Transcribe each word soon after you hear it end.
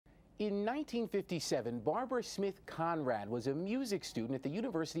In 1957, Barbara Smith Conrad was a music student at the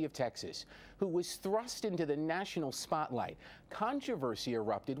University of Texas who was thrust into the national spotlight. Controversy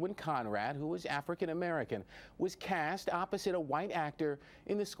erupted when Conrad, who was African American, was cast opposite a white actor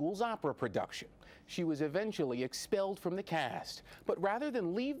in the school's opera production. She was eventually expelled from the cast. But rather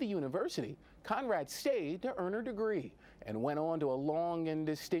than leave the university, Conrad stayed to earn her degree and went on to a long and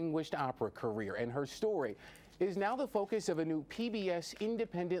distinguished opera career. And her story is now the focus of a new PBS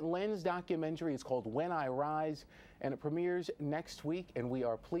Independent Lens documentary. It's called When I Rise, and it premieres next week. And we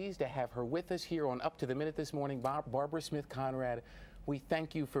are pleased to have her with us here on Up to the Minute this morning. Barbara Smith Conrad, we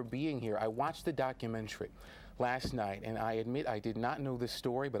thank you for being here. I watched the documentary last night, and I admit I did not know the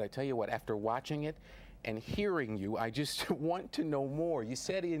story, but I tell you what, after watching it and hearing you, I just want to know more. You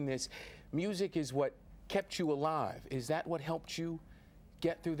said in this, music is what kept you alive. Is that what helped you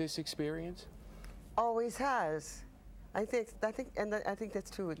get through this experience? Always has. I think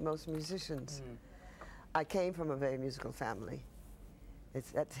that's true with most musicians. I came from a very musical family.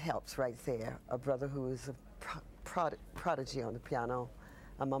 That helps right there. A brother who was a prodigy on the piano,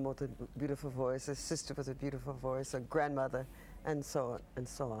 a mom with a beautiful voice, a sister with a beautiful voice, a grandmother, and so on and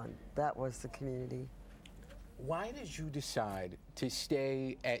so on. That was the community. Why did you decide to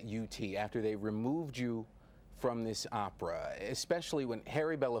stay at UT after they removed you from this opera, especially when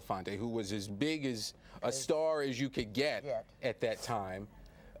Harry Belafonte, who was as big as a star as you could get at that time,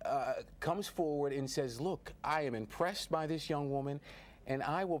 comes forward and says, look, I am impressed by this young woman, and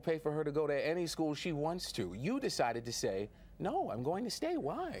I will pay for her to go to any school she wants to. You decided to say, no, I'm going to stay.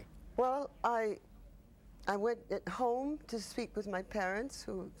 Why? Well, I went at home to speak with my parents,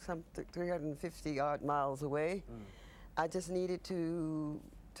 who some 350-odd miles away. I just needed to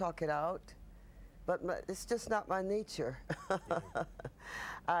talk it out. But it's just not my nature.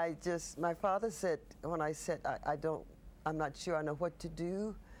 My father said, when I said, I'm not sure I know what to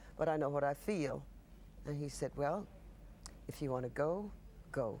do, but I know what I feel. And he said, well, if you want to go,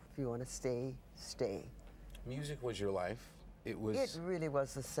 go. If you want to stay, stay. Music was your life. It really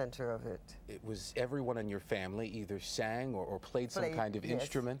was the center of it. It was everyone in your family either sang or played some kind of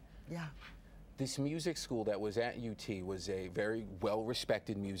instrument. Yeah. This music school that was at UT was a very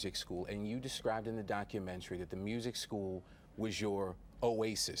well-respected music school, and you described in the documentary that the music school was your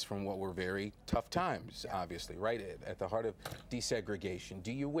oasis from what were very tough times, obviously, right at the heart of desegregation.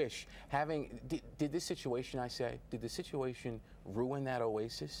 Do you wish did this situation, did the situation ruin that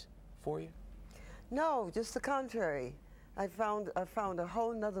oasis for you? No, just the contrary. I found a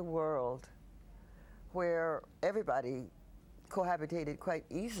whole nother world where everybody cohabitated quite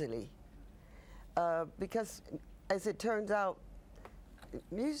easily. Because, as it turns out,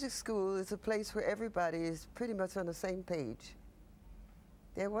 music school is a place where everybody is pretty much on the same page.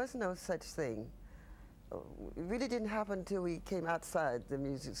 There was no such thing. It really didn't happen until we came outside the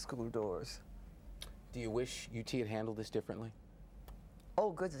music school doors. Do you wish UT had handled this differently?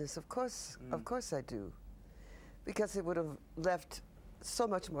 Oh, goodness, of course I do. Because it would have left so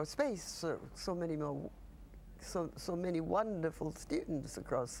much more space, so many wonderful students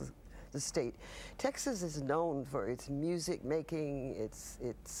across the state. Texas is known for its music making,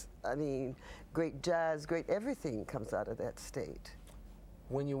 I mean, great jazz, great everything comes out of that state.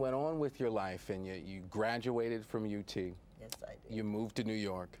 When you went on with your life and you graduated from UT, yes, I did. You moved to New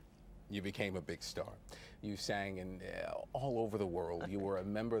York, you became a big star. You sang in all over the world. You were a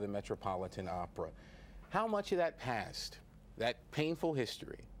member of the Metropolitan Opera. How much of that past, that painful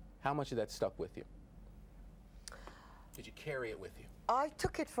history, how much of that stuck with you? Did you carry it with you? I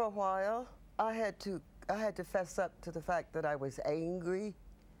took it for a while. I had to fess up to the fact that I was angry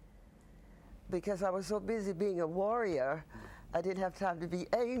because I was so busy being a warrior, I didn't have time to be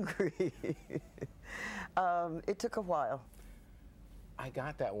angry. It took a while. I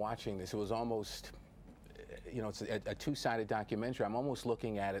got that watching this. It was almost, you know, it's a two-sided documentary. I'm almost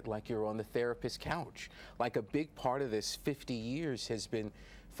looking at it like you're on the therapist's couch. Like a big part of this 50 years has been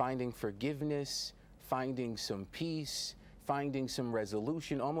finding forgiveness, finding some peace, finding some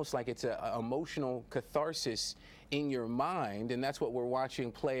resolution, almost like it's an emotional catharsis in your mind, and that's what we're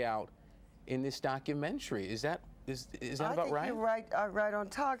watching play out in this documentary. Is that about right? You're right on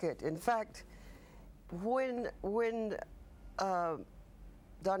target. In fact, when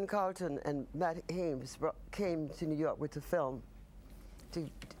Don Carlton and Matt Hames came to New York with the film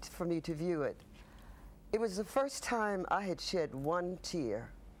for me to view it, it was the first time I had shed one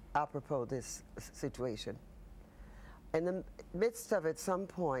tear apropos this situation. In the midst of it, at some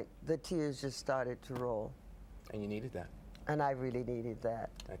point, the tears just started to roll. And you needed that. And I really needed that.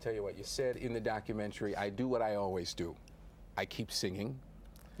 I tell you what, you said in the documentary, I do what I always do. I keep singing.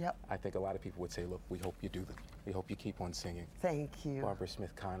 Yep. I think a lot of people would say, look, we hope you do that. We hope you keep on singing. Thank you. Barbara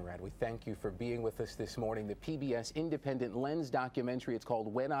Smith Conrad, we thank you for being with us this morning. The PBS Independent Lens documentary, it's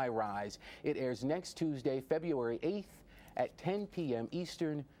called When I Rise. It airs next Tuesday, February 8th at 10 p.m.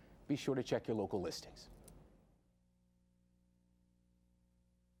 Eastern. Be sure to check your local listings.